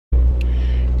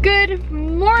Good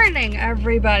morning,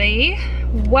 everybody.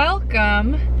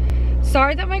 Welcome.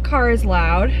 Sorry that my car is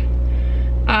loud,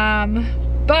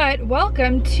 but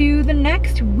welcome to the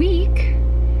next week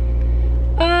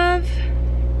of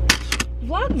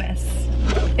Vlogmas.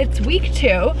 It's week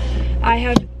 2. I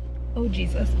have, oh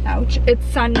Jesus, ouch. It's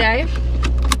Sunday,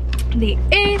 the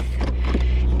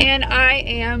 8th, and I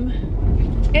am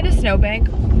in a snowbank.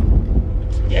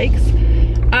 Yikes.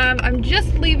 I'm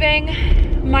just leaving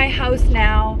my house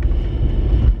now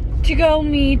to go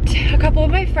meet a couple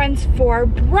of my friends for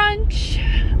brunch,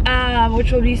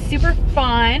 which will be super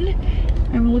fun.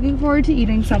 I'm looking forward to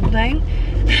eating something.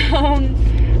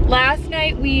 Last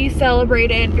night we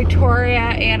celebrated Victoria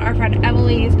and our friend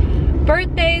Emily's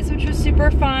birthdays, which was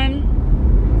super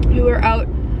fun. We were out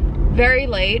very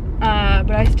late,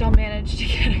 but I still managed to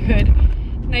get a good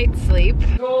night's sleep.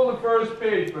 Still on the first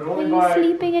page, but only Are you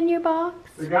sleeping in your box?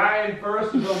 The guy in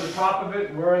first is on the top of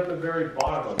it, and we're at the very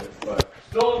bottom of it, but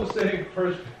still on the same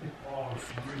first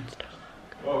page.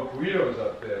 Oh, Guido's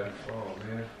up there. Oh,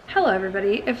 man. Hello,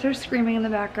 everybody. If they're screaming in the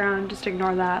background, just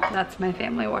ignore that. That's my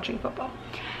family watching football.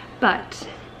 But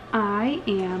I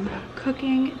am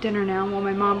cooking dinner now. Well,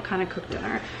 my mom kind of cooked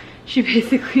dinner. She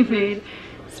basically made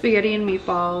spaghetti and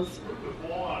meatballs,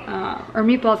 or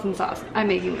meatballs and sauce. I'm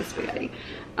making the spaghetti.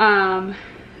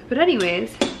 But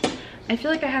anyways, I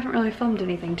feel like I haven't really filmed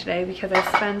anything today because I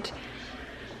spent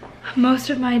most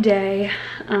of my day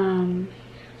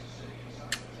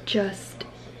just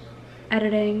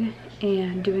editing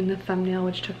and doing the thumbnail,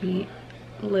 which took me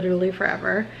literally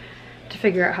forever to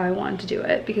figure out how I wanted to do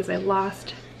it because I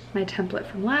lost my template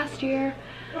from last year.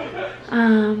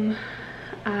 I'm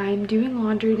doing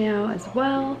laundry now as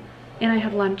well, and I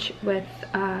had lunch with,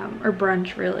 or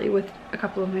brunch really, with a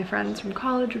couple of my friends from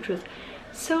college, which was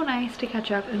so nice to catch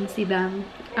up and see them.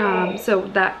 So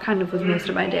that kind of was most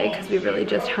of my day because we really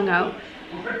just hung out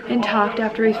and talked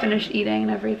after we finished eating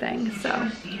and everything. So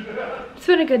it's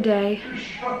been a good day.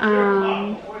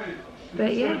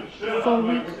 But yeah, full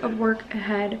week of work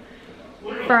ahead.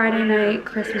 Friday night,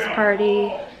 Christmas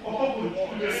party,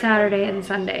 Saturday and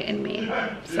Sunday in Maine.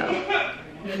 So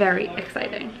very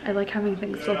exciting. I like having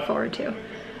things to look forward to.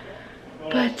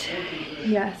 But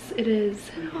yes, it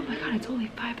is. Oh my god, it's only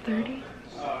 5:30.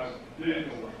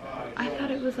 I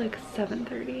thought it was like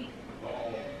 7:30.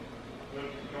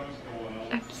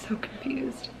 I'm so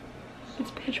confused.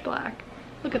 It's pitch black.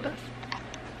 Look at this.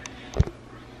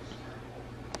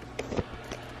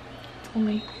 It's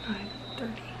only 5:30.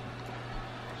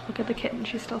 Look at the kitten.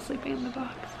 She's still sleeping in the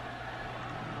box.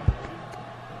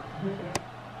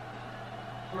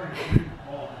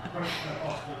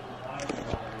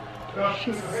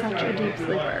 She's such a deep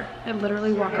sleeper. I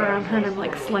literally walk around her and I'm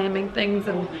like slamming things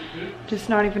and just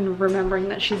not even remembering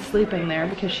that she's sleeping there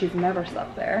because she's never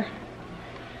slept there.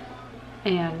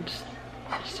 And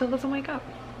she still doesn't wake up.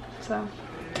 So,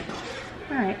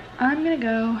 alright, I'm gonna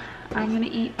go. I'm gonna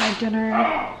eat my dinner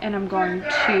and I'm going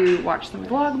to watch some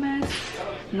Vlogmas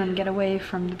and then get away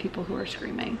from the people who are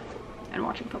screaming and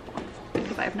watching football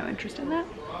because I have no interest in that.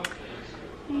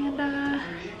 And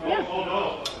yeah,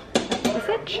 that's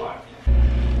it.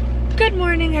 Good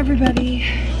morning, everybody.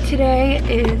 Today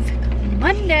is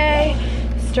Monday,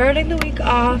 starting the week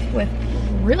off with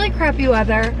really crappy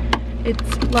weather.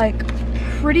 It's like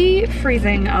pretty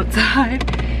freezing outside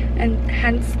and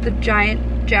hence the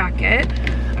giant jacket.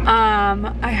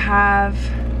 I have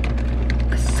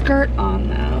a skirt on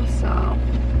though, so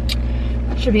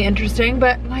that should be interesting,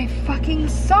 but my fucking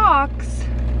socks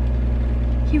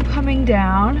keep coming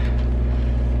down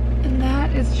and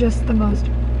that is just the most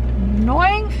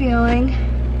annoying feeling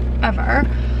ever.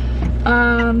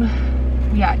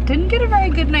 Yeah, didn't get a very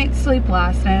good night's sleep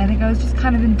last night. I think I was just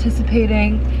kind of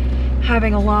anticipating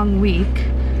having a long week.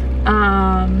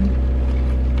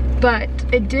 But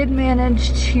it did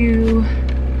manage to,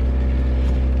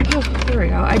 oh, there we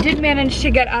go. I did manage to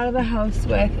get out of the house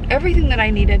with everything that I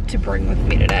needed to bring with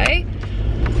me today,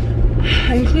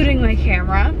 including my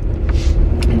camera.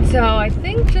 And so I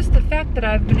think just the fact that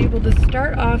I've been able to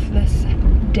start off this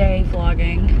day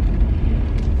vlogging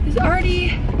is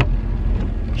already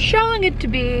showing it to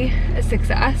be a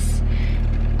success.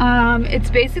 It's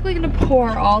basically gonna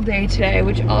pour all day today,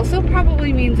 which also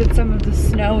probably means that some of the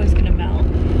snow is gonna melt.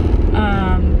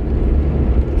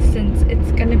 Since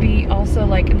it's gonna be also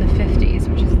like in the 50s,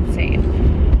 which is insane.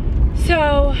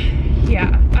 So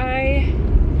yeah, I'm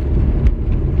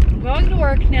going to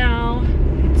work now.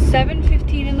 It's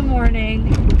 7:15 in the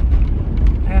morning.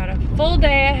 I got a full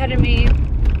day ahead of me.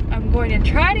 I'm going to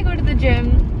try to go to the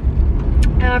gym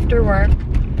after work.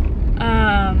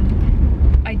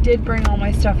 I did bring all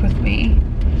my stuff with me.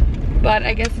 but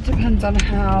I guess it depends on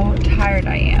how tired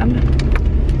I am.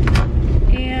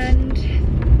 And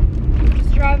I'm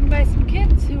just driving by some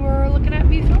kids who are looking at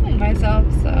me filming myself,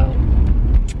 so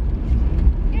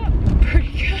yeah,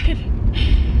 pretty good.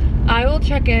 I will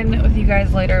check in with you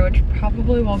guys later, which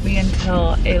probably won't be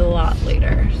until a lot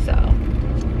later, so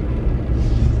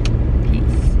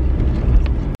peace.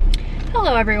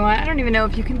 Hello everyone. I don't even know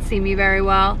if you can see me very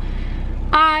well.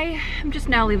 I am just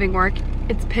now leaving work.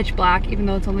 It's pitch black, even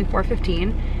though it's only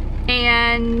 4:15,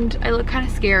 and I look kind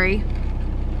of scary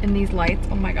in these lights.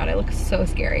 Oh my god, I look so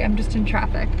scary. I'm just in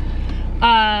traffic.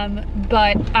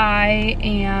 But I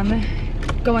am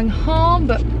going home,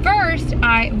 but first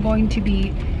I am going to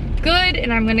be good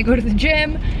and I'm gonna go to the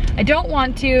gym. I don't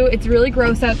want to. It's really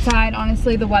gross outside.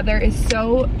 Honestly, the weather is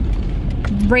so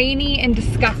rainy and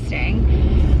disgusting.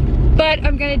 But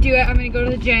I'm gonna do it. I'm gonna go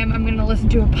to the gym. I'm gonna listen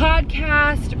to a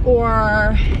podcast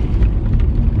or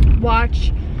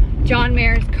watch John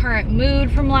Mayer's Current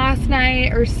Mood from last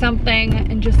night or something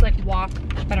and just like walk.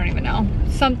 I don't even know.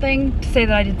 Something to say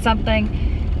that I did something,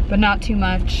 but not too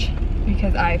much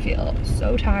because I feel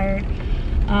so tired.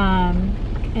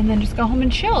 And then just go home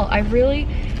and chill. I really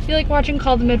feel like watching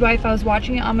Call the Midwife. I was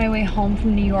watching it on my way home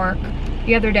from New York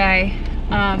the other day.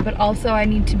 But also I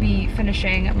need to be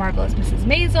finishing Marvelous Mrs.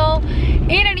 Maisel,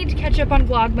 and I need to catch up on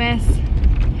Vlogmas.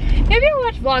 Maybe I'll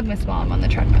watch Vlogmas while I'm on the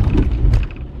treadmill.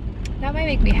 That might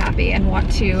make me happy and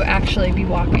want to actually be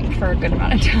walking for a good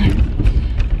amount of time.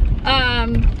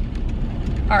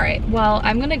 All right, well,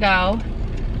 I'm gonna go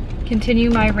continue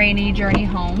my rainy journey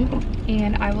home,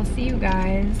 and I will see you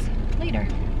guys later.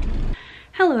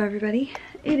 Hello everybody.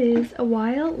 It is a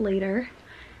while later.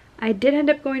 I did end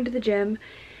up going to the gym.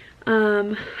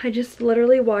 I just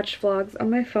literally watched vlogs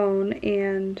on my phone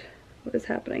and what is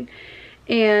happening,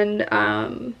 and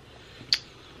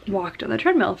walked on the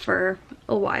treadmill for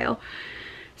a while.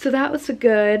 So that was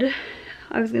good.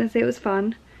 I was gonna say it was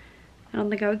fun. I don't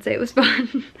think I would say it was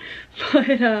fun.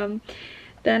 But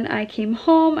then I came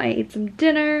home, I ate some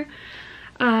dinner,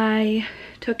 I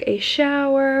took a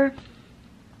shower.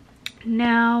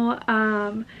 Now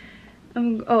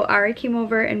Ari came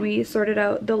over and we sorted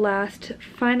out the last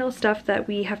final stuff that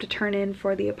we have to turn in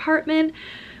for the apartment,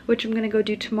 which I'm gonna go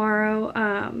do tomorrow.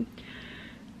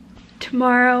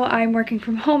 Tomorrow I'm working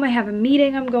from home. I have a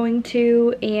meeting I'm going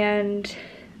to, and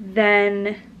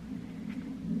then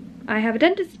I have a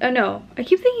dentist. No, I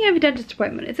keep thinking I have a dentist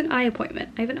appointment. It's an eye appointment.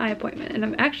 I have an eye appointment, and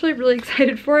I'm actually really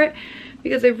excited for it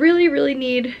because I really, really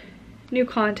need new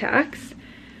contacts.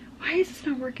 Why is this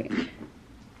not working?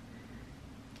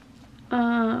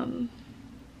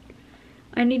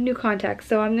 I need new contacts,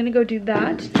 so I'm gonna go do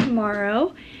that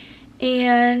tomorrow,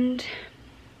 and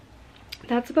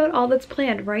that's about all that's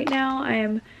planned. Right now I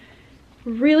am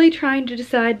really trying to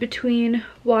decide between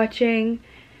watching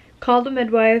Call the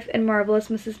Midwife and Marvelous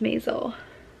Mrs. Maisel.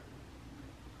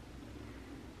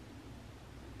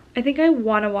 I think I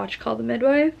want to watch Call the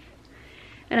Midwife,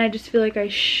 and I just feel like I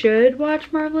should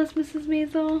watch Marvelous Mrs.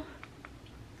 Maisel,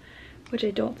 which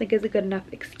I don't think is a good enough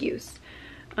excuse.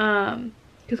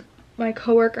 Because my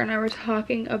coworker and I were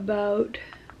talking about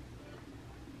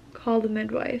Call the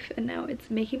Midwife, and now it's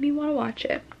making me want to watch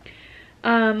it.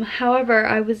 However,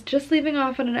 I was just leaving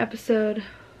off on an episode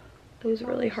that was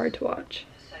really hard to watch.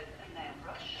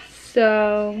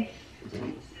 So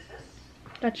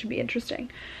that should be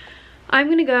interesting. I'm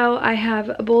gonna go. I have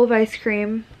a bowl of ice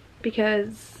cream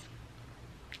because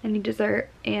I need dessert,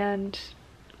 and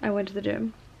I went to the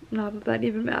gym. Not that that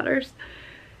even matters.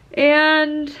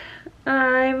 And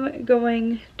I'm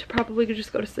going to probably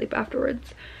just go to sleep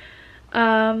afterwards.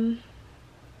 I'll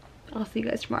see you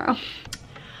guys tomorrow.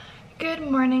 Good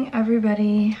morning,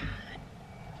 everybody.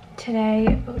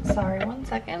 Today, oh, sorry, one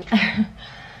second.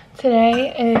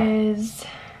 Today is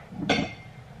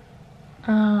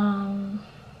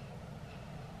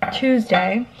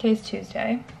Tuesday. Today's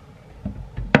Tuesday.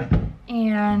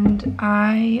 And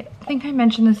I think I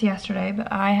mentioned this yesterday,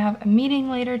 but I have a meeting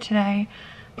later today,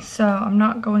 so I'm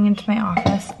not going into my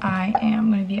office. I am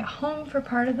going to be at home for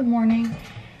part of the morning,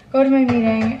 go to my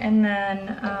meeting, and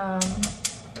then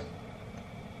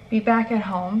be back at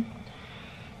home.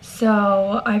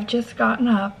 So I've just gotten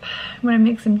up. I'm going to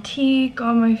make some tea, go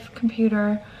on my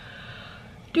computer,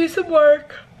 do some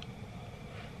work,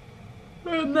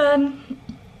 and then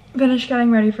finish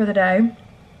getting ready for the day.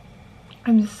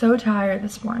 I'm so tired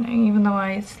this morning, even though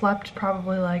I slept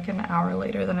probably like an hour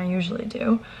later than I usually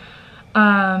do.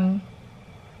 I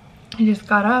just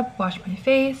got up, washed my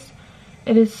face.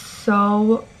 It is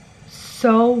so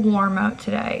warm out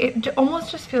today. It almost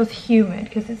just feels humid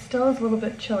because it still is a little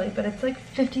bit chilly, but it's like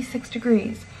 56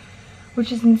 degrees,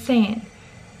 which is insane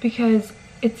because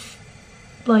it's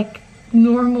like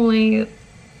normally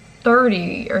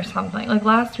 30 or something. Like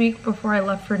last week before I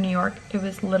left for New York, it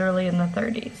was literally in the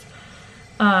 30s.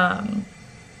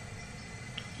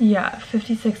 Yeah,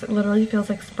 56. It literally feels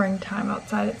like springtime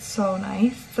outside. It's so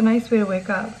nice. It's a nice way to wake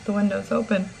up with the windows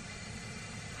open.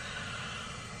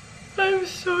 I'm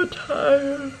so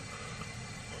tired.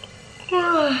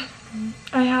 I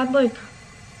had like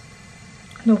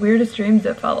the weirdest dreams,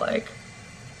 it felt like.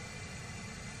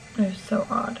 It was so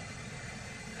odd.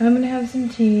 I'm gonna have some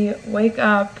tea, wake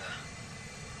up,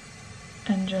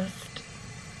 and just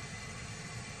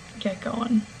get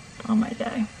going on my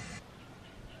day.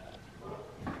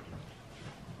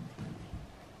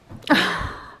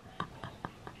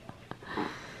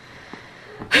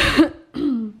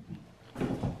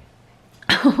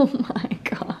 Oh my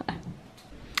god.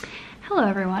 Hello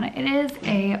everyone, it is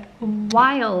a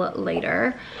while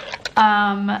later.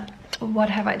 What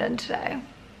have I done today?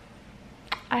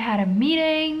 I had a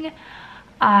meeting.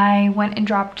 I went and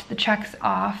dropped the checks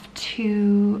off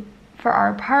for our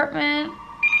apartment.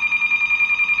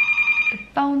 The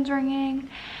phone's ringing.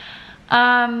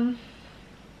 I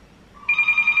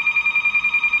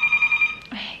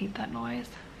hate that noise.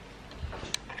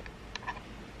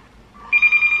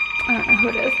 I don't know who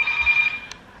it is.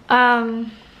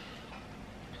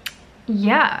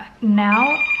 Yeah,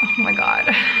 now, oh my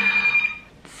god.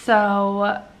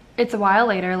 So it's a while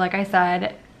later, like I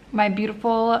said. My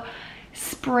beautiful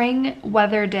spring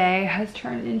weather day has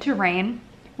turned into rain,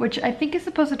 which I think is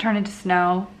supposed to turn into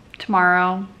snow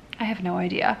tomorrow. I have no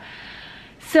idea.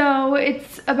 So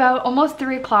it's about almost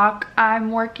 3 o'clock.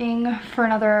 I'm working for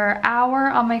another hour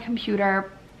on my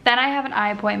computer. Then I have an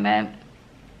eye appointment.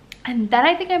 And then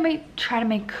I think I might try to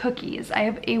make cookies. I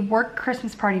have a work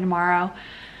Christmas party tomorrow.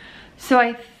 So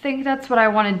I think that's what I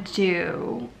want to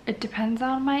do. It depends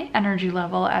on my energy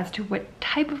level as to what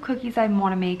type of cookies I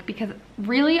want to make, because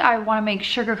really I want to make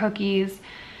sugar cookies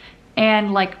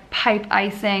and like pipe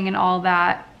icing and all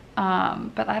that.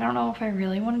 But I don't know if I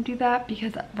really want to do that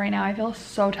because right now I feel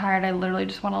so tired. I literally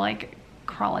just want to like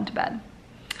crawl into bed.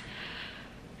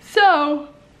 So,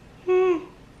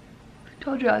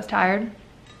 told you I was tired.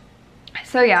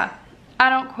 So yeah,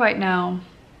 I don't quite know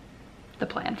the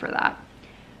plan for that.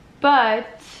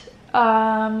 But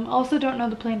also don't know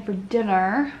the plan for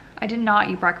dinner. I did not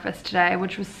eat breakfast today,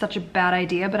 which was such a bad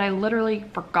idea, but I literally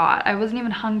forgot. I wasn't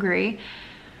even hungry.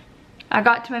 I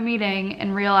got to my meeting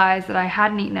and realized that I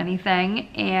hadn't eaten anything,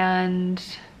 and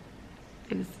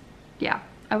it was, yeah,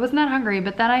 I wasn't that hungry,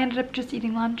 but then I ended up just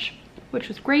eating lunch, which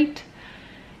was great.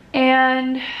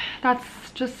 And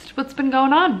that's just what's been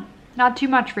going on. Not too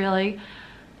much really.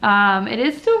 It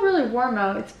is still really warm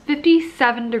though. It's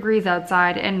 57 degrees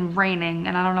outside and raining,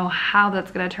 and I don't know how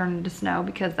that's gonna turn into snow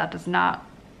because that does not,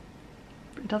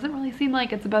 it doesn't really seem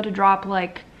like it's about to drop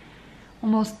like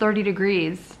almost 30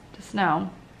 degrees to snow.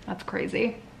 That's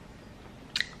crazy.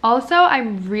 Also,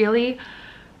 I'm really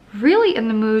in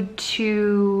the mood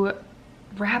to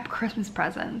wrap Christmas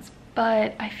presents,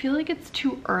 but I feel like it's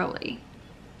too early.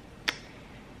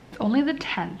 It's only the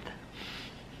 10th.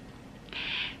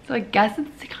 So I guess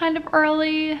it's kind of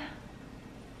early.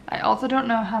 I also don't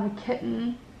know how the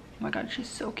kitten, oh my god, she's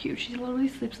so cute. She literally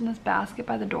sleeps in this basket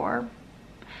by the door.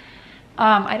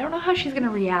 I don't know how she's gonna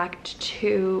react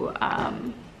to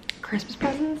Christmas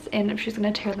presents and if she's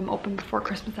gonna tear them open before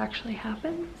Christmas actually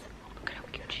happens. Look at how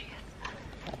cute she is.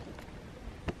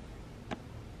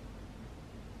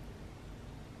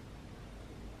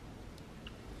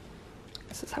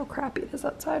 This is how crappy it is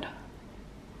outside.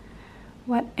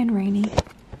 Wet and rainy.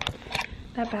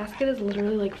 That basket is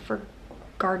literally like for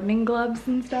gardening gloves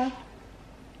and stuff.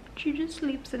 She just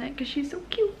sleeps in it because she's so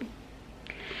cute.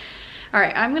 All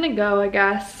right, I'm gonna go, I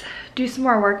guess, do some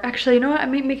more work. Actually, you know what? I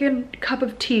might make a cup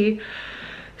of tea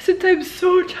since I'm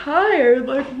so tired.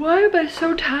 Like, why am I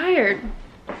so tired?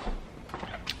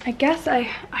 I guess I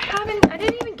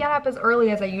didn't even get up as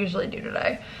early as I usually do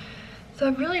today. So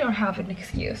I really don't have an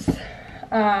excuse. This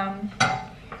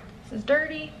is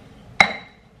dirty.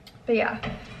 But yeah,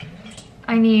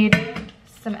 I need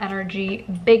some energy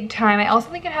big time. I also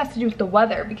think it has to do with the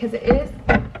weather because it is,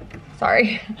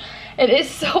 sorry, it is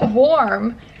so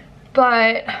warm,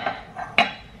 but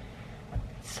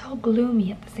it's so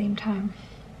gloomy at the same time.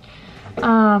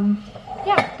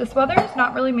 Yeah, this weather is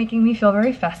not really making me feel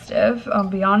very festive. I'll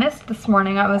be honest, this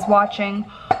morning I was watching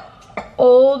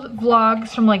old vlogs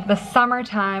from like the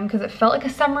summertime because it felt like a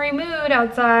summery mood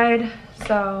outside.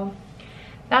 So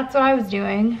that's what I was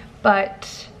doing.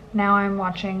 But now I'm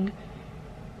watching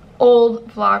old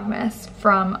Vlogmas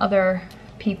from other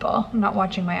people. I'm not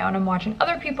watching my own, I'm watching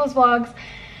other people's vlogs.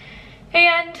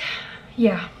 And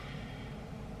yeah,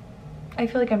 I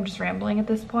feel like I'm just rambling at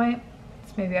this point,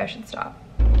 so maybe I should stop.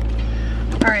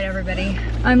 All right, everybody,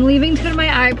 I'm leaving to go to my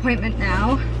eye appointment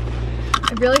now.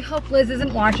 I really hope Liz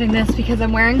isn't watching this because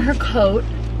I'm wearing her coat,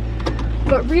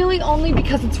 but really only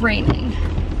because it's raining.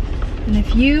 And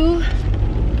if you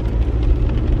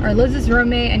are Liz's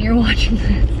roommate and you're watching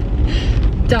this,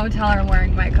 don't tell her I'm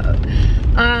wearing my coat.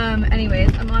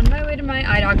 Anyways, I'm on my way to my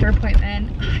eye doctor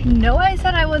appointment. I know I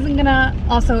said I wasn't gonna,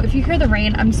 also, if you hear the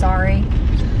rain, I'm sorry.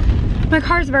 My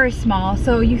car's very small,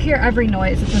 so you hear every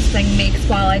noise that this thing makes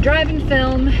while I drive and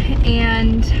film,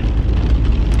 and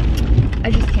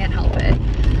I just can't help it.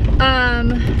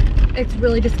 It's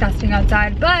really disgusting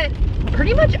outside, but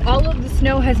pretty much all of the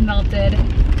snow has melted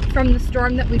from the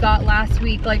storm that we got last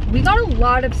week. Like, we got a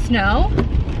lot of snow,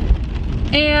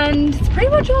 and it's pretty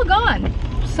much all gone.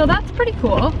 So that's pretty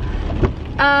cool.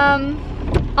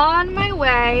 On my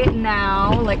way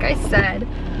now, like I said,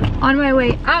 on my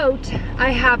way out,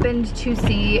 I happened to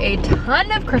see a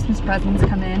ton of Christmas presents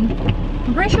come in.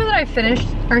 I'm pretty sure that I finished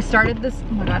or started this,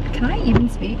 oh my God, can I even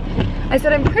speak? I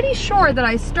said I'm pretty sure that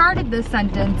I started this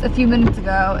sentence a few minutes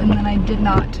ago and then I did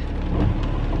not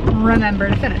remember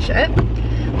to finish it.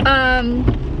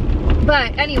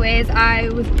 But anyways, I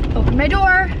opened my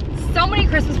door. So many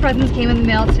Christmas presents came in the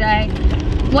mail today.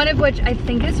 One of which I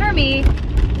think is for me.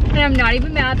 And I'm not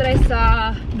even mad that I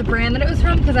saw the brand that it was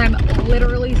from because I'm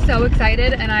literally so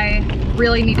excited and I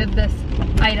really needed this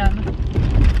item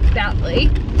badly.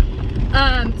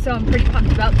 So I'm pretty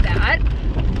pumped about that.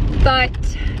 But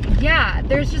yeah,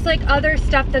 there's just like other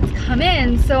stuff that's come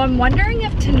in. So I'm wondering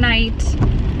if tonight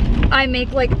I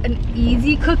make like an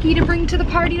easy cookie to bring to the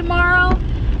party tomorrow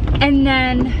and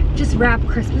then just wrap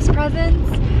Christmas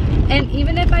presents. And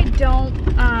even if I don't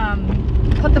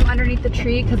put them underneath the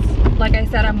tree, because like I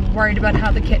said, I'm worried about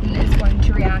how the kitten is going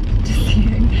to react to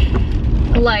seeing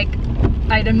like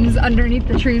items underneath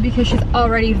the tree because she's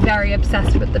already very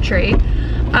obsessed with the tree.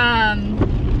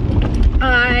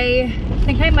 I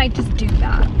think I might just do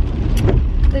that.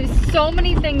 There's so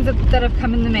many things that have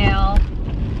come in the mail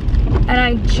and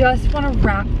I just want to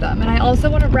wrap them. And I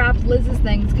also want to wrap Liz's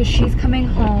things because she's coming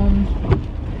home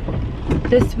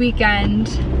this weekend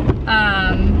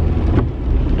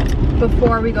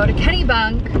before we go to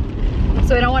Kennebunk,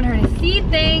 so I don't want her to see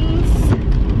things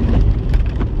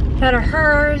that are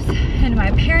hers, and my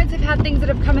parents have had things that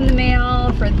have come in the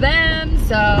mail for them,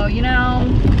 so you know,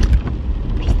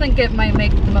 I just think it might make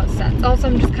the most sense. Also,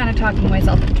 I'm just kind of talking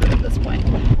myself into it at this point.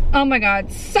 Oh my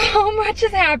God, so much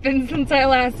has happened since I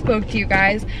last spoke to you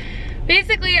guys.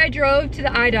 Basically, I drove to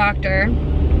the eye doctor.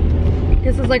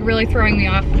 This is like really throwing me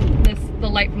off, the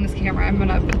light from this camera. I'm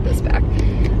gonna put this back.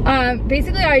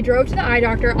 Basically, I drove to the eye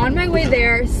doctor. On my way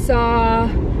there, saw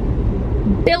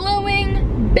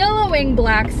billowing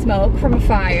black smoke from a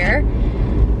fire.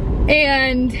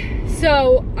 And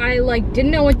so I like didn't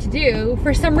know what to do.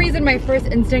 For some reason, my first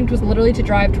instinct was literally to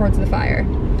drive towards the fire.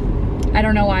 I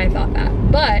don't know why I thought that,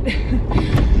 but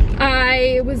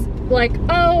I was like,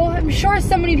 oh, I'm sure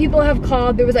so many people have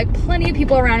called. There was like plenty of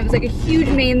people around. It was like a huge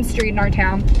main street in our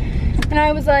town. And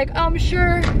I was like, oh, I'm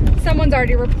sure someone's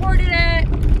already reported it.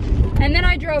 And then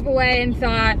I drove away and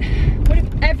thought, what if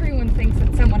everyone thinks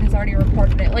that someone has already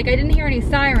reported it? Like, I didn't hear any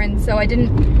sirens, so I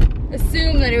didn't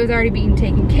assume that it was already being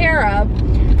taken care of.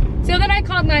 So then I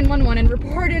called 911 and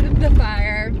reported the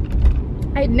fire.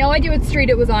 I had no idea what street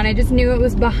it was on. I just knew it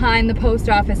was behind the post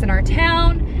office in our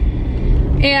town.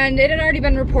 And it had already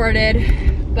been reported,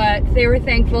 but they were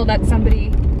thankful that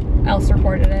somebody else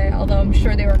reported it, although I'm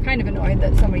sure they were kind of annoyed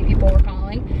that so many people were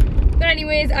calling. But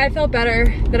anyways, I felt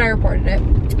better that I reported it.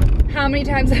 How many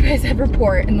times have I said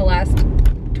report in the last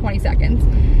 20 seconds?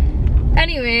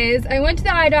 Anyways, I went to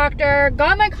the eye doctor,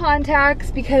 got my contacts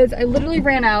because I literally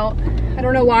ran out. I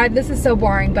don't know why this is so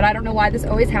boring, but I don't know why this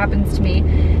always happens to me.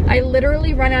 I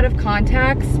literally run out of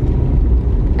contacts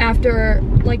after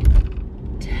like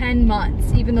 10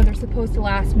 months, even though they're supposed to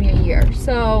last me a year.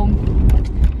 So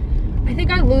I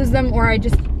think I lose them or I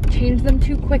just change them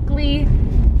too quickly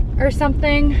or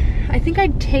something. I think I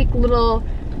take little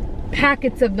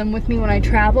packets of them with me when I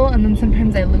travel and then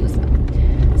sometimes I lose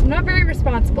them. So I'm not very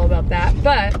responsible about that,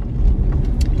 but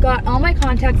got all my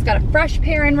contacts, got a fresh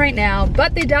pair in right now,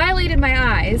 but they dilated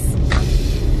my eyes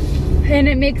and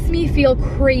it makes me feel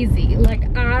crazy. Like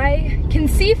I can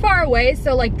see far away,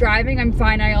 so like driving I'm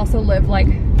fine. I also live like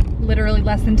literally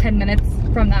less than 10 minutes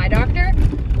from the eye doctor,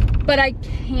 but I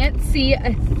can't see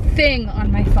a thing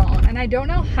on my phone. And I don't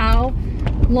know how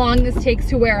long this takes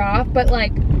to wear off, but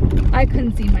like I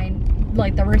couldn't see my,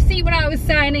 like the receipt when I was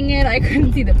signing it. I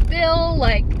couldn't see the bill.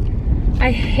 Like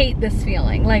I hate this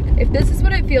feeling. Like, if this is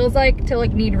what it feels like to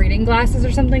like need reading glasses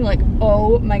or something, like,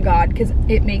 oh my God, because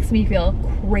it makes me feel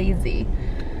crazy.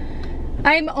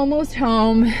 I'm almost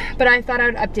home, but I thought I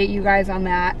would update you guys on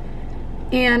that.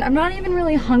 And I'm not even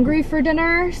really hungry for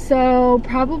dinner, so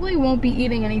probably won't be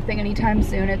eating anything anytime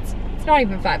soon. It's not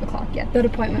even 5 o'clock yet. That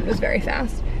appointment was very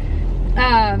fast.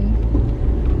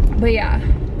 But yeah.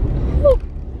 Whew.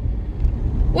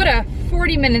 What a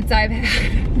 40 minutes I've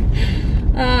had.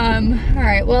 All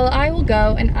right, well, I will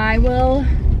go and I will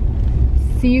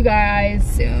see you guys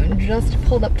soon. Just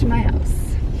pulled up to my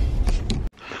house.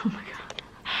 Oh my God.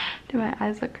 Do my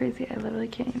eyes look crazy? I literally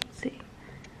can't even see.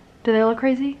 Do they look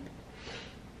crazy?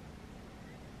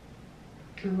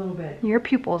 A little bit. Your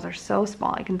pupils are so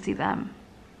small, I can see them.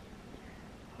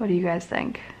 What do you guys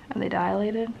think? Are they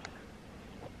dilated?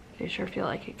 They sure feel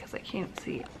like it because I can't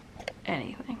see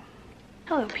anything.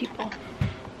 Hello, people.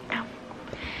 Ow.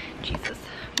 Jesus.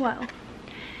 Well,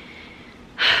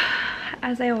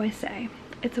 as I always say,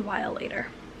 it's a while later.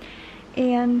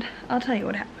 And I'll tell you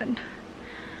what happened.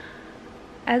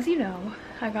 As you know,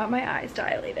 I got my eyes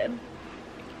dilated.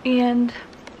 And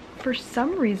for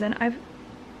some reason, I've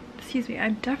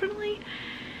definitely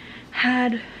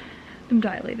had them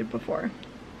dilated before.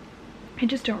 I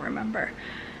just don't remember.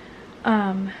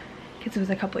 Because it was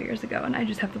a couple years ago and I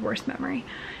just have the worst memory.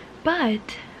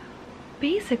 But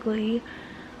basically,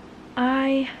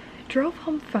 I drove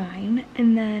home fine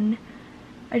and then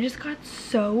I just got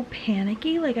so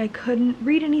panicky. Like, I couldn't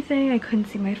read anything, I couldn't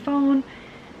see my phone,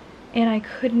 and I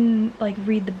couldn't like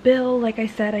read the bill. Like I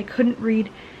said, I couldn't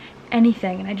read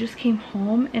anything, and I just came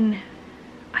home and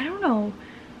I don't know,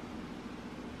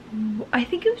 I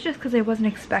think it was just because I wasn't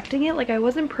expecting it. Like, I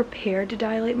wasn't prepared to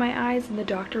dilate my eyes, and the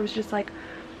doctor was just like,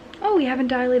 oh, we haven't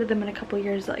dilated them in a couple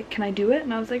years, like, can I do it?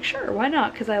 And I was like, sure, why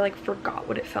not? Because I like forgot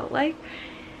what it felt like.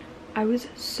 I was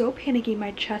so panicky,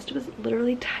 my chest was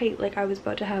literally tight, like I was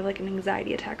about to have like an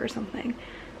anxiety attack or something.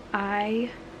 I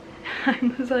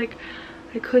was like,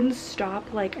 I couldn't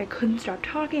stop, like I couldn't stop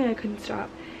talking, I couldn't stop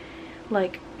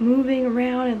like moving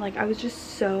around, and like I was just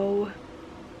so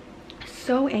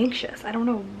anxious. I don't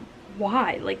know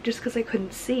why, like just because I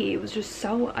couldn't see, it was just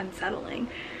so unsettling.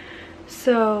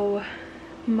 So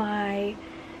my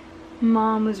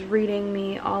mom was reading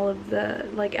me all of the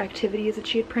like activities that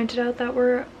she had printed out that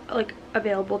were like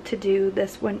available to do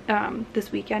this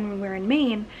weekend when we were in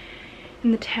Maine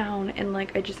in the town, and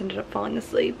like I just ended up falling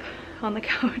asleep on the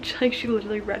couch. Like, she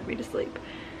literally read me to sleep.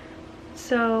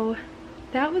 So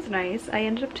that was nice. I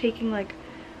ended up taking like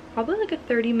probably like a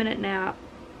 30-minute nap.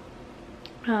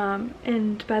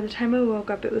 And by the time I woke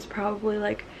up, it was probably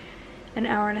like an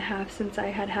hour and a half since I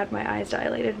had had my eyes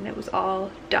dilated, and it was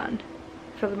all done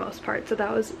for the most part. So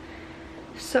that was,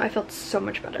 so I felt so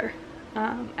much better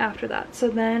after that. So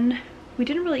then we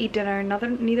didn't really eat dinner.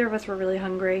 Neither of us were really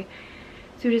hungry.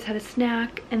 So we just had a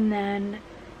snack, and then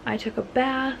I took a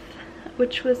bath,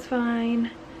 which was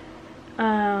fine.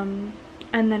 And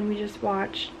then we just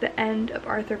watched the end of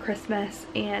Arthur Christmas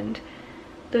and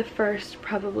the first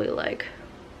probably like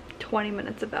 20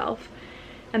 minutes of Elf,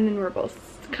 and then we're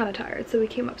both kind of tired, so we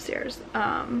came upstairs.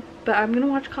 But I'm gonna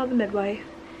watch Call the Midwife,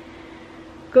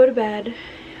 go to bed.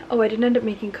 Oh, I didn't end up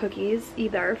making cookies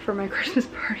either for my Christmas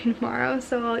party tomorrow,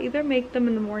 so I'll either make them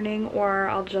in the morning or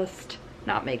I'll just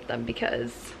not make them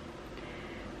because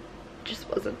it just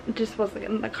wasn't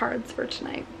in the cards for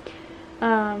tonight.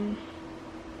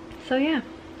 So yeah,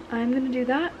 I'm gonna do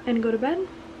that and go to bed,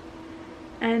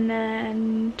 and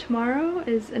then tomorrow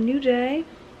is a new day,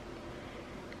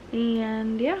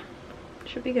 and yeah,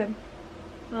 should be good.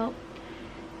 Well,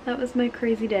 that was my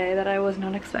crazy day that I was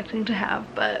not expecting to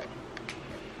have, but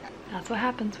that's what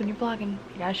happens when you're vlogging.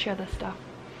 You gotta share this stuff.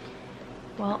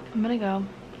 Well, I'm gonna go.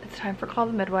 It's time for Call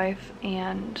the Midwife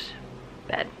and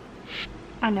bed.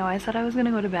 I know I said I was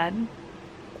gonna go to bed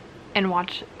and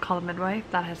watch Call the Midwife.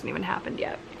 That hasn't even happened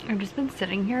yet. I've just been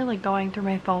sitting here like going through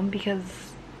my phone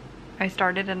because I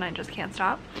started and I just can't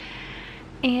stop.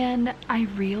 And I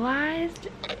realized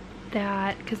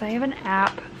that because I have an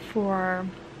app for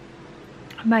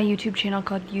my YouTube channel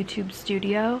called YouTube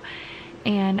Studio,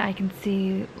 and I can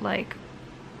see like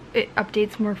it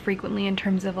updates more frequently in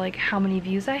terms of like how many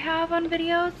views I have on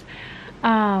videos,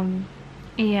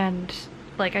 and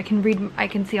like I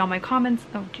can see all my comments.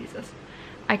 Oh Jesus,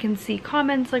 I can see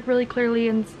comments like really clearly,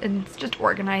 and it's just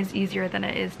organized easier than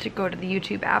it is to go to the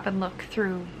YouTube app and look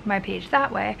through my page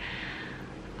that way.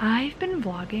 I've been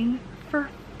vlogging for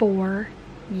 4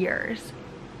 years.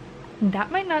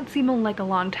 That might not seem like a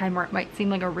long time, or it might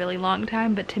seem like a really long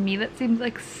time, but to me that seems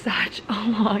like such a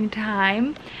long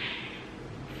time.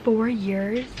 4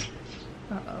 years.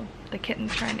 Uh-oh, the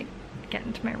kitten's trying to get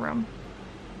into my room.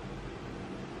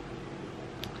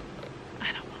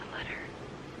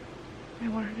 I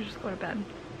want her to just go to bed.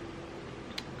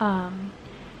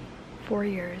 4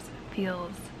 years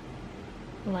feels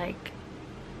like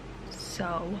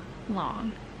so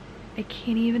long. I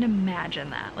can't even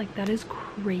imagine that. Like, that is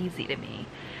crazy to me.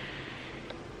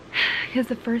 Because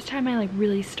the first time I like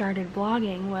really started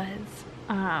vlogging was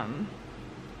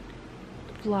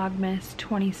Vlogmas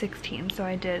 2016. So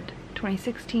I did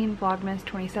 2016, Vlogmas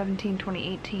 2017,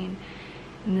 2018,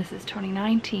 and this is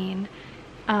 2019.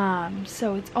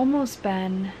 So it's almost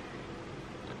been,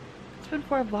 it's been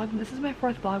 4 Vlogmas. This is my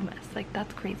 4th Vlogmas. Like,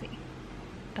 that's crazy.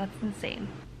 That's insane.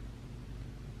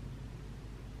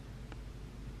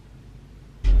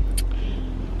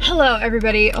 Hello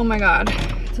everybody. Oh my god,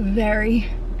 it's very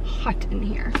hot in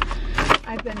here.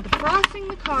 I've been defrosting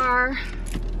the car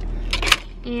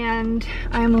and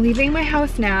I'm leaving my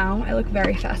house now. I look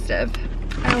very festive.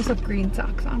 I also have green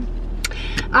socks on.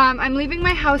 I'm leaving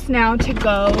my house now to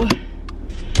go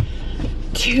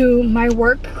to my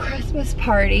work Christmas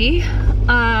party.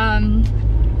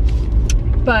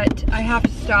 But I have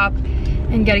to stop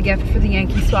and get a gift for the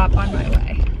Yankee swap on my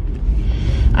way.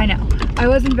 I know, I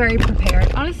wasn't very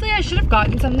prepared. Honestly, I should have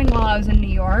gotten something while I was in New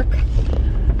York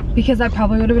because that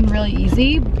probably would have been really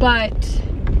easy, but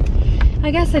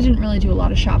I guess I didn't really do a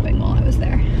lot of shopping while I was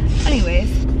there.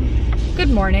 Anyways, good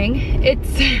morning.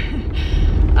 It's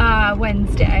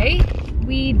Wednesday.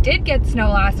 We did get snow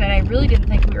last night. I really didn't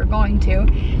think we were going to.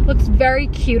 It looks very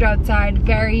cute outside,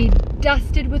 very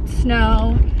dusted with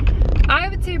snow. I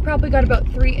would say we probably got about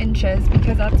 3 inches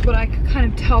because that's what I could kind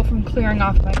of tell from clearing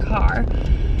off my car.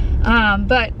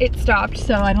 But it stopped,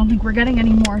 so I don't think we're getting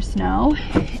any more snow.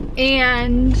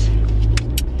 And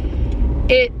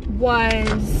it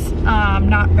was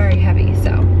not very heavy,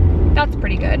 so that's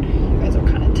pretty good. You guys are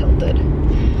kind of tilted.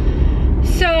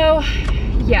 So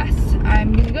yes,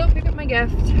 I'm gonna go pick up my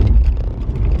gift.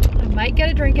 I might get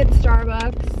a drink at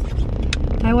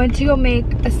Starbucks. I went to go make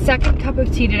a 2nd cup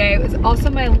of tea today. It was also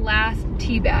my last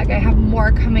tea bag. I have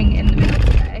more coming in the mail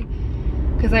today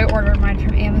because I ordered mine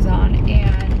from Amazon,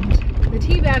 and the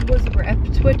tea bag was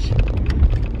ripped, which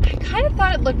I kind of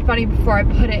thought it looked funny before I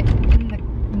put it in the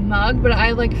mug, but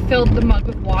I like filled the mug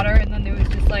with water and then there was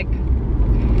just like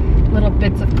little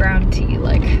bits of ground tea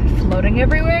like floating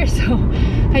everywhere, so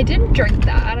I didn't drink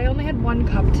that. I only had 1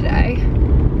 cup today.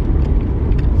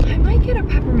 I might get a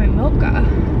peppermint mocha.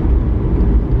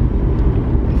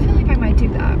 I might do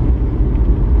that.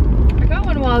 I got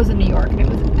one while I was in New York and it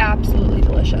was absolutely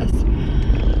delicious.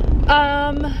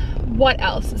 What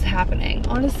else is happening?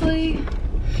 Honestly,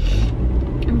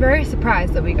 I'm very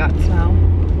surprised that we got snow.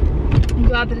 I'm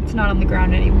glad that it's not on the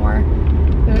ground anymore,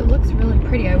 but it looks really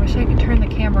pretty. I wish I could turn the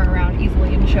camera around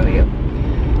easily and show you.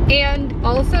 And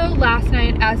also last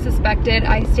night, as suspected,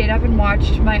 I stayed up and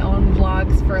watched my own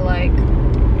vlogs for like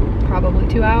probably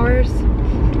 2 hours.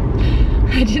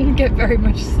 I didn't get very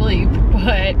much sleep,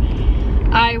 but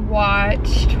I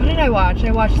watched, what did I watch?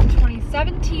 I watched the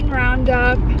 2017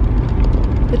 roundup,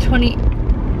 the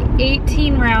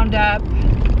 2018 roundup.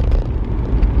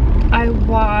 I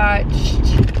watched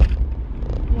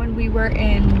when we were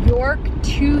in York,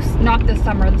 not this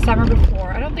summer, the summer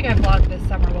before. I don't think I vlogged this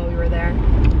summer while we were there.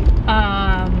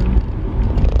 I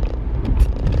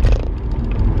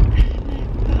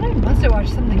thought I must have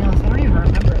watched something else. I don't even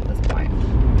remember at this point.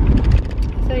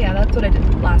 So yeah, that's what I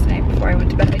did last night before I went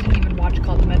to bed. I didn't even watch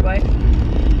Call the Midwife.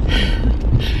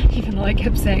 Even though I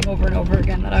kept saying over and over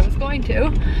again that I was going to.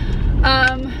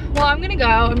 Well, I'm gonna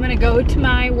go to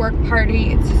my work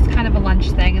party. It's just kind of a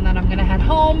lunch thing, and then I'm gonna head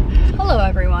home. Hello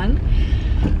everyone.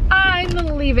 I'm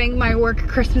leaving my work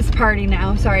Christmas party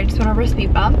now. Sorry, I just went over a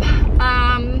speed bump.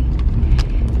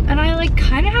 And I like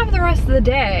kind of have the rest of the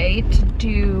day to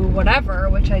do whatever,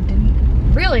 which I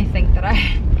didn't really think that I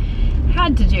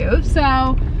had to do.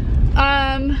 So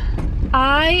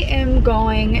I am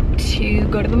going to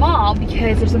go to the mall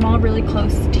because there's a mall really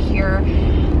close to here,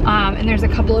 and there's a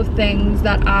couple of things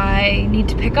that I need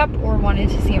to pick up or wanted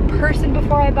to see in person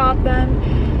before I bought them.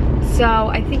 So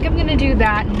I think I'm gonna do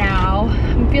that now.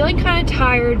 I'm feeling kind of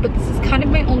tired, but this is kind of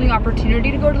my only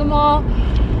opportunity to go to the mall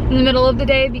in the middle of the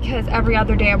day because every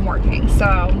other day I'm working.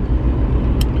 So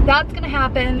that's gonna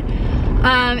happen.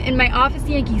 In my Office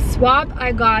Yankee swap,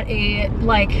 I got a,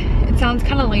 like, it sounds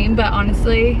kind of lame, but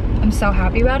honestly, I'm so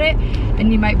happy about it.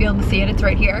 And you might be able to see it, it's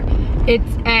right here.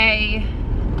 It's a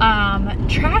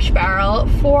trash barrel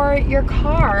for your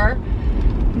car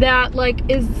that like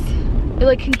it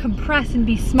like can compress and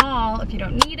be small if you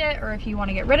don't need it or if you want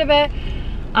to get rid of it.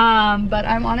 But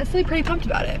I'm honestly pretty pumped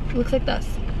about it. It looks like this.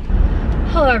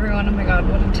 Hello everyone. Oh my god,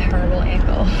 what a terrible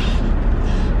angle.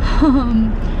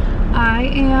 I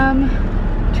am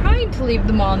trying to leave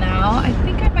the mall now. I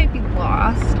think I might be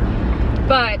lost.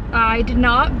 But I did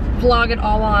not vlog at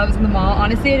all while I was in the mall.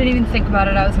 Honestly, I didn't even think about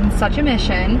it. I was on such a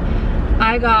mission.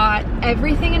 I got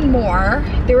everything and more.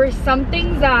 There were some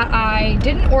things that I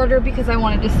didn't order because I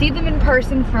wanted to see them in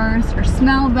person first or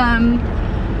smell them.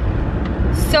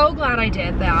 So glad I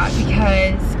did that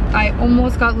because I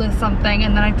almost got Liz something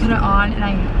and then I put it on and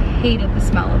I hated the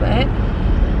smell of it.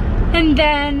 And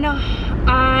then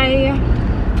I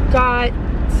got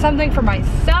something for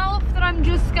myself that I'm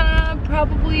just gonna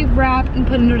probably wrap and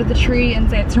put under the tree and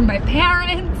say it's from my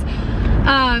parents.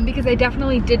 Because I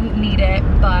definitely didn't need it,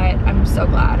 but I'm so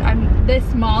glad. This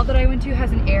mall that I went to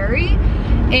has an Erin,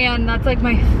 and that's like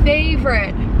my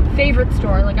favorite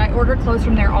store. Like I order clothes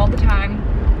from there all the time.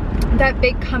 That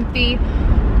big comfy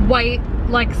white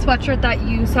like sweatshirt that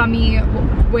you saw me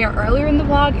wear earlier in the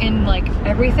vlog and like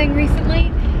everything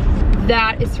recently,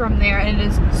 that is from there, and it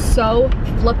is so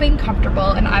flipping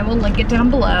comfortable, and I will link it down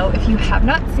below if you have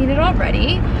not seen it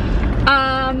already.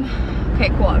 Okay,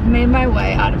 cool, I've made my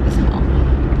way out of this mall.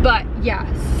 But yeah,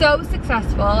 so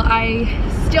successful. I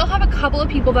still have a couple of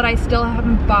people that I still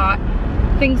haven't bought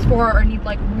things for or need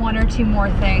like one or two more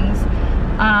things.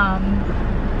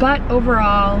 But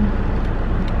overall,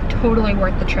 totally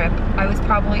worth the trip. I was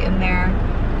probably in there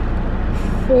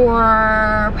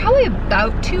for probably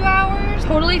about 2 hours.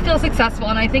 Totally feel successful,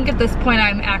 and I think at this point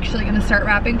I'm actually gonna start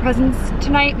wrapping presents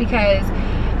tonight because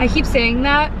I keep saying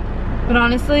that, but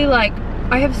honestly, like,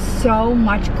 I have so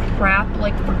much crap,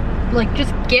 like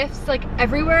just gifts like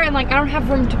everywhere, and like I don't have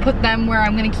room to put them where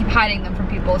I'm gonna keep hiding them from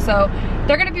people. So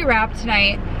they're gonna be wrapped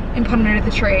tonight and put under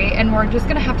the tree, and we're just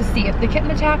gonna have to see if the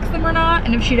kitten attacks them or not,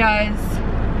 and if she does,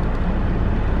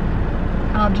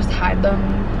 I'll just hide them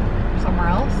somewhere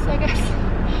else, I guess.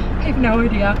 I have no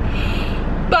idea.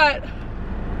 But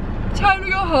time to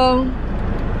go home.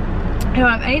 I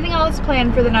don't have anything else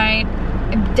planned for the night.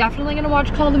 I'm definitely gonna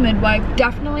watch Call the Midwife,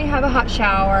 definitely have a hot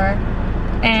shower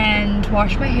and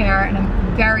wash my hair, and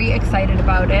I'm very excited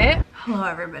about it. Hello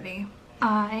everybody.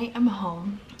 I am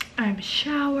home. I'm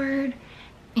showered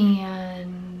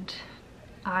and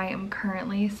I am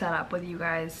currently set up with you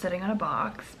guys sitting on a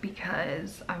box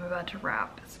because I'm about to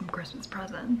wrap some Christmas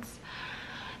presents.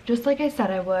 Just like I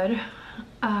said I would.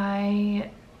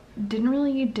 I didn't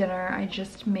really eat dinner. I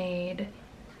just made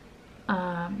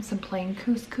some plain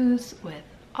couscous with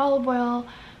olive oil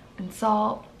and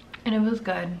salt, and it was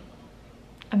good.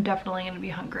 I'm definitely gonna be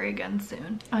hungry again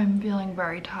soon. I'm feeling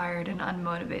very tired and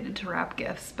unmotivated to wrap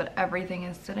gifts, but everything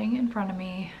is sitting in front of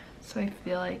me, so I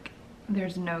feel like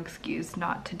there's no excuse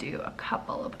not to do a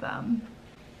couple of them.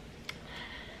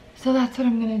 So that's what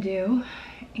I'm gonna do,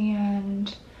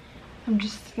 and I'm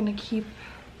just gonna keep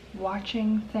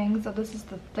watching things. So this is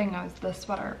the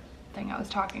sweater thing I was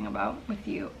talking about with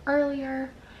you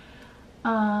earlier.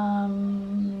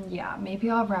 Yeah, maybe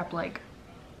I'll wrap like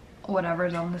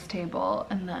whatever's on this table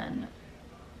and then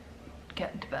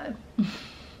get into bed.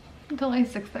 It's only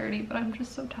 6:30, but I'm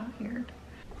just so tired.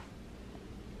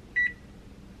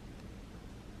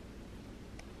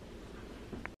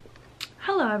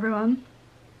 Hello everyone.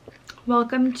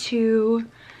 Welcome to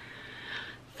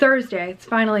Thursday. It's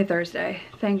finally Thursday,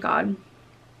 thank God.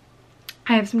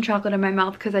 I have some chocolate in my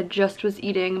mouth because I just was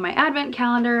eating my advent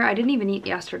calendar. I didn't even eat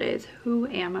yesterday's. Who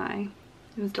am I?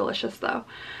 It was delicious though.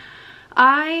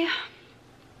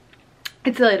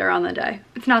 It's later on the day.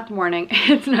 It's not the morning,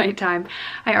 it's nighttime.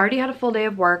 I already had a full day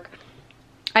of work.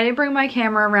 I didn't bring my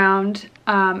camera around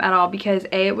at all because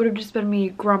A, it would have just been me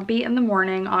grumpy in the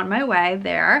morning on my way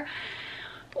there,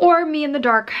 or me in the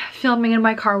dark filming in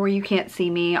my car where you can't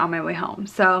see me on my way home.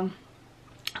 So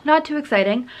not too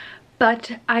exciting,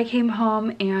 but I came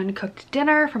home and cooked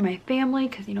dinner for my family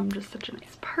because, you know, I'm just such a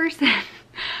nice person.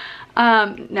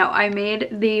 No, I made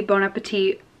the Bon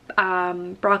Appetit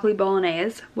broccoli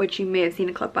bolognese, which you may have seen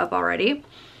a clip of already.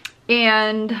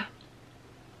 And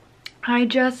I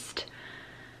just,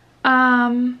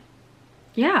 yeah,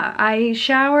 I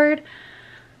showered.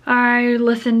 I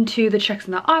listened to the Chicks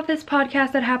in the Office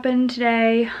podcast that happened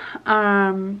today,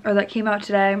 or that came out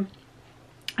today.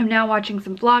 I'm now watching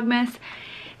some Vlogmas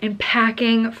and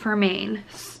packing for Maine,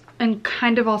 and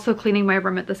kind of also cleaning my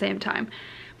room at the same time.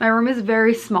 My room is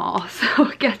very small, so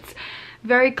it gets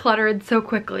very cluttered so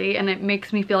quickly, and it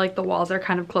makes me feel like the walls are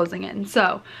kind of closing in.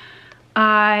 So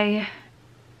I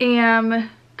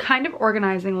am kind of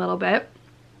organizing a little bit.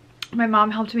 My mom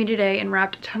helped me today and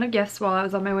wrapped a ton of gifts while I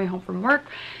was on my way home from work,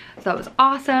 so that was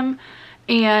awesome.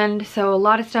 And so a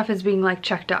lot of stuff is being like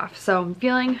checked off, so I'm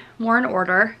feeling more in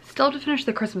order. Still have to finish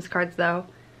the Christmas cards though.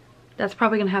 That's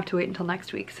probably gonna have to wait until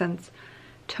next week since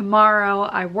tomorrow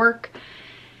I work,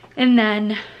 and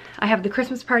then I have the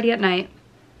Christmas party at night.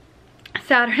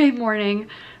 Saturday morning,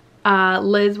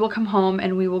 Liz will come home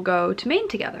and we will go to Maine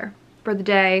together for the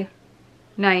day,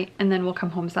 night, and then we'll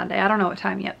come home Sunday. I don't know what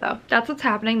time yet though. That's what's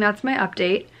happening. That's my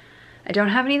update. I don't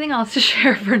have anything else to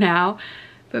share for now,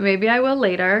 but maybe I will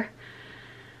later.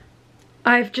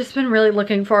 I've just been really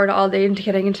looking forward all day into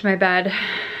getting into my bed,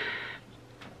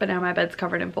 but now my bed's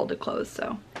covered in folded clothes,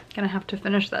 so I'm gonna have to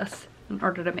finish this in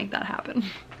order to make that happen.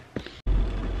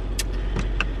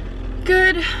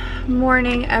 Good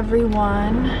morning,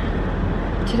 everyone.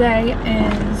 Today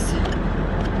is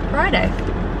Friday.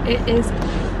 It is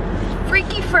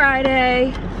Freaky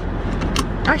Friday.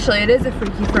 Actually, it is a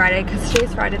Freaky Friday because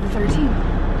today's Friday the 13th.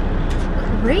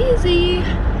 Crazy.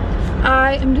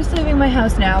 I am just leaving my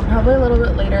house now, probably a little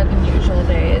bit later than usual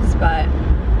days, but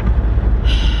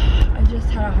I just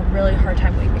had a really hard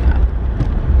time waking up.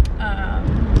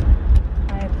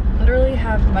 I literally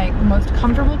have my most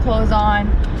comfortable clothes on,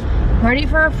 ready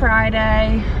for a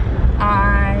Friday.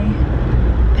 I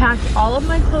packed all of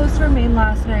my clothes for Maine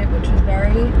last night, which was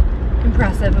very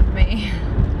impressive of me.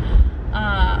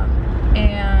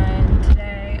 And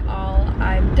today all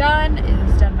I've done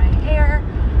is done my hair,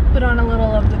 put on a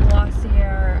little of the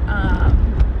Glossier,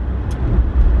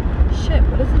 shit,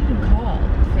 what is it even called?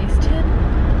 Face tint?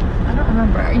 I don't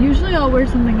remember. Usually I'll wear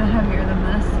something heavier than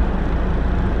this,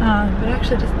 but it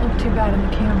actually doesn't look too bad in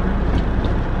the camera.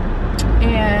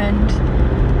 And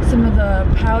some of the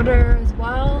powder as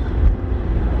well,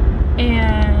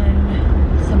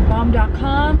 and some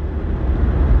Bomb.com,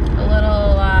 a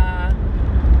little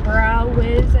Brow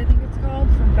Wiz, I think it's called,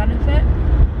 from Benefit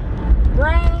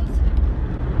brows,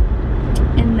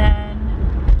 and then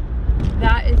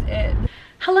that is it.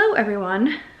 Hello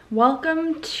everyone,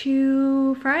 welcome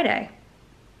to Friday.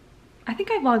 I think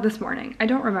I vlogged this morning, I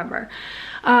don't remember.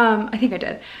 I think I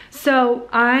did. So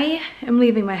I am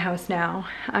leaving my house now.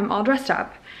 I'm all dressed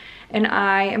up and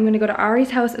I am gonna go to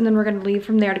Ari's house and then we're gonna leave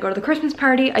from there to go to the Christmas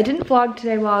party. I didn't vlog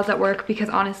today while I was at work because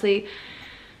honestly,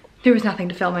 there was nothing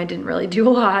to film. I didn't really do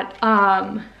a lot.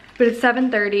 But it's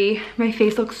 7:30. My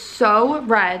face looks so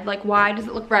red. Like, why does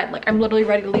it look red? Like, I'm literally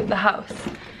ready to leave the house.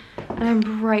 And I'm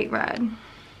bright red.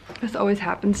 This always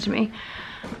happens to me.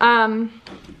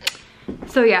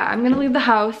 So yeah, I'm gonna leave the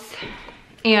house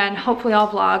and hopefully I'll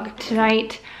vlog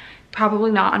tonight. Probably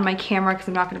not on my camera because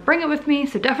I'm not gonna bring it with me.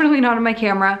 So definitely not on my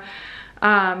camera.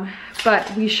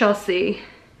 But we shall see.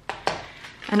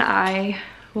 And I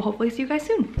will hopefully see you guys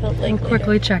soon. And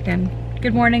quickly check in.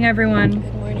 Good morning, everyone.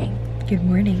 Good morning. Good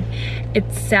morning.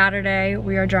 It's Saturday.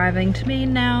 We are driving to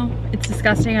Maine now. It's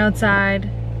disgusting outside.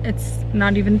 It's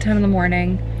not even 10 in the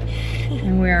morning.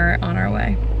 And we are on our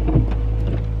way.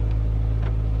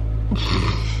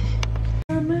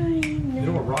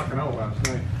 You were rocking out last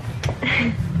night.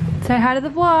 Say hi to the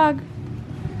vlog.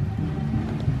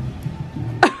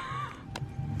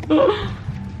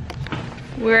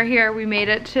 We're here. We made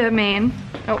it to Maine.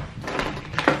 Oh.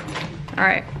 All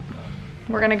right.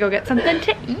 We're gonna go get something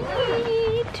to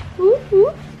eat. Woo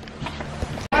 -woo.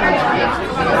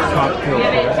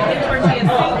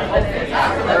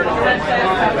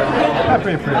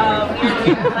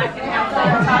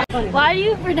 Why do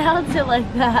you pronounce it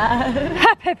like that?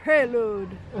 Happy prelude.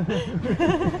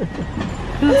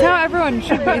 That's how everyone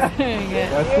should be saying it.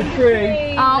 That's the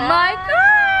tree. Oh my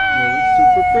god! It was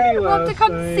super pretty last We'll have to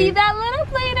come night. see that little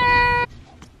later.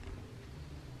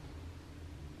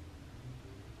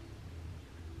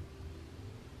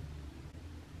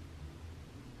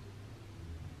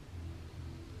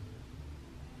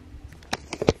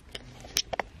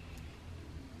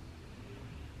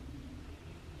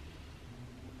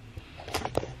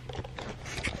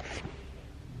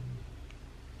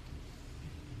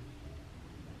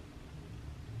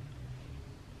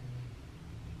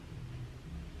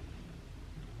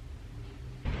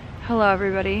 Hello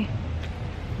everybody.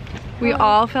 We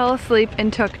all fell asleep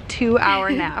and took 2-hour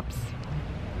naps.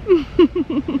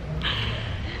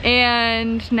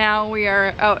 And now we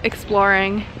are out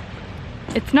exploring.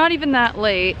 It's not even that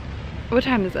late. What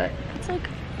time is it? It's like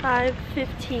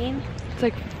 5:15. It's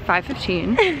like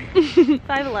 5:15.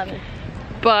 5:11.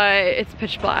 But it's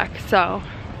pitch black, so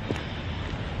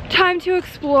time to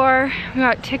explore. We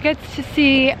got tickets to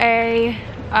see a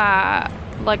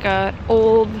like a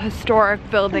old historic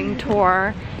building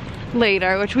tour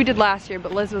later, which we did last year,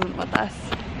 but Liz wasn't with us,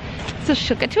 so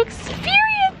she'll get to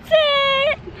experience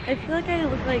it. I feel like I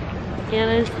look like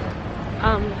Anna's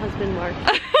husband Mark.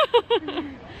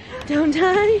 Don't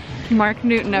I? Mark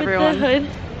Newton, everyone. With the hood.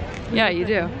 Yeah, you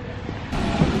do.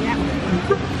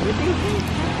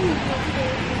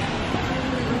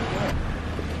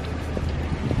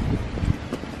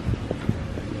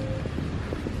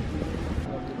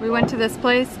 We went to this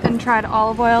place and tried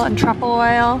olive oil and truffle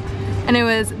oil and it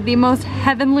was the most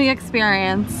heavenly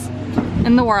experience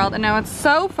in the world, and now it's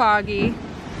so foggy.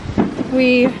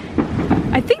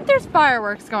 I think there's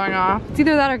fireworks going off. It's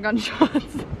either that or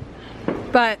gunshots.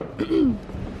 But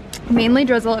mainly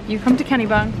drizzle. If you come to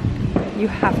Kennebunk, you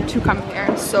have to come here.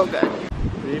 It's so good.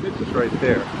 Maybe it's just right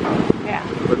there. Yeah.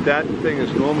 But that thing is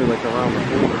normally like around the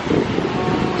corner.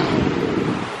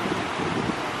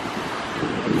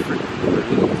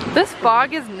 This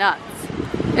fog is nuts.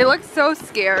 It looks so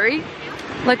scary.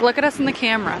 Like, look at us in the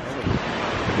camera.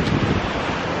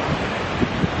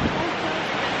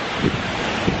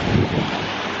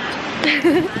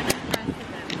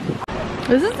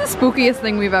 This is the spookiest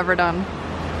thing we've ever done.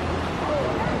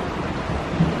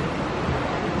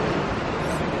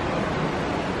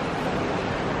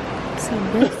 So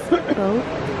this boat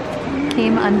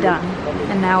came undone,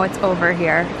 and now it's over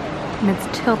here, and it's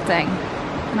tilting.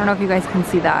 I don't know if you guys can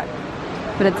see that,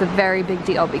 but it's a very big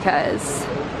deal because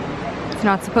it's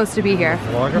not supposed to be here.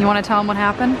 You want to tell them what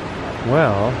happened?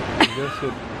 Well, I guess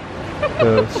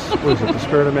the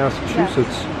Spirit of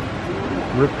Massachusetts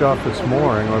ripped off its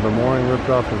mooring, or the mooring ripped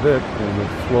off of it, and it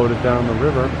floated down the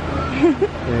river,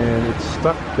 and it's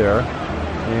stuck there,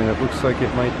 and it looks like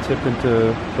it might tip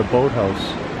into the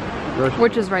boathouse.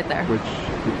 Which is right there.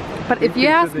 But if you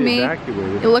ask me,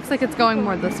 it looks like it's going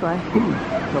more this way.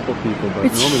 A couple people, but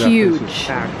it's normally huge. that place is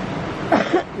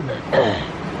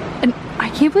packed. And I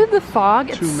can't believe the fog.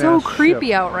 It's so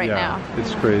creepy out right now.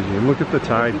 It's crazy. And look at the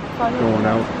tide going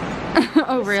out.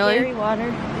 Oh, really? Scary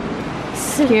water.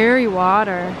 Scary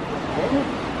water.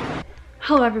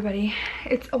 Hello everybody.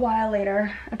 It's a while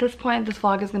later. At this point, this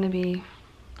vlog is going to be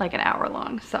like an hour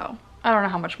long, so I don't know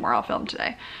how much more I'll film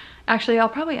today. Actually, I'll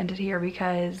probably end it here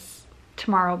because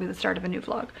tomorrow will be the start of a new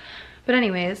vlog. But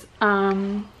anyways,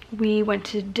 we went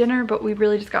to dinner, but we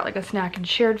really just got like a snack and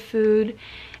shared food,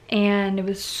 and it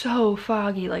was so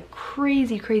foggy, like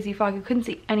crazy foggy. We couldn't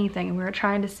see anything, and we were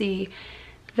trying to see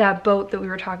that boat that we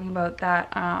were talking about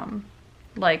that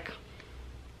like,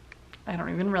 I don't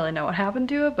even really know what happened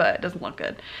to it, but it doesn't look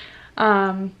good.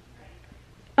 I'm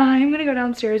gonna go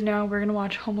downstairs now. We're gonna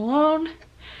watch Home Alone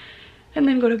and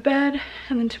then go to bed,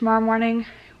 and then tomorrow morning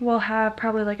we'll have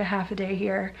probably like a half a day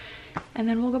here, and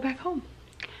then we'll go back home.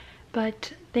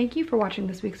 But thank you for watching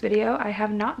this week's video. I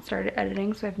have not started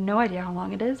editing, so I have no idea how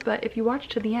long it is, but if you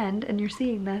watched to the end and you're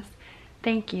seeing this,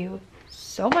 thank you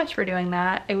so much for doing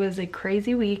that. It was a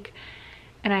crazy week,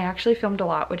 and I actually filmed a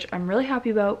lot, which I'm really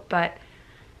happy about, but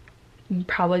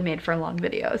probably made for a long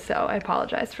video, so I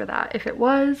apologize for that. If it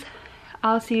was,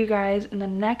 I'll see you guys in the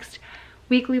next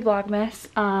weekly Vlogmas,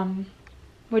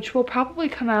 which will probably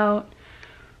come out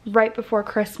right before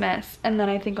Christmas, and then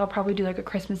I think I'll probably do like a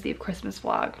Christmas Eve Christmas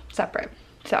vlog separate.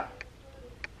 So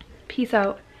peace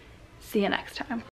out, see you next time.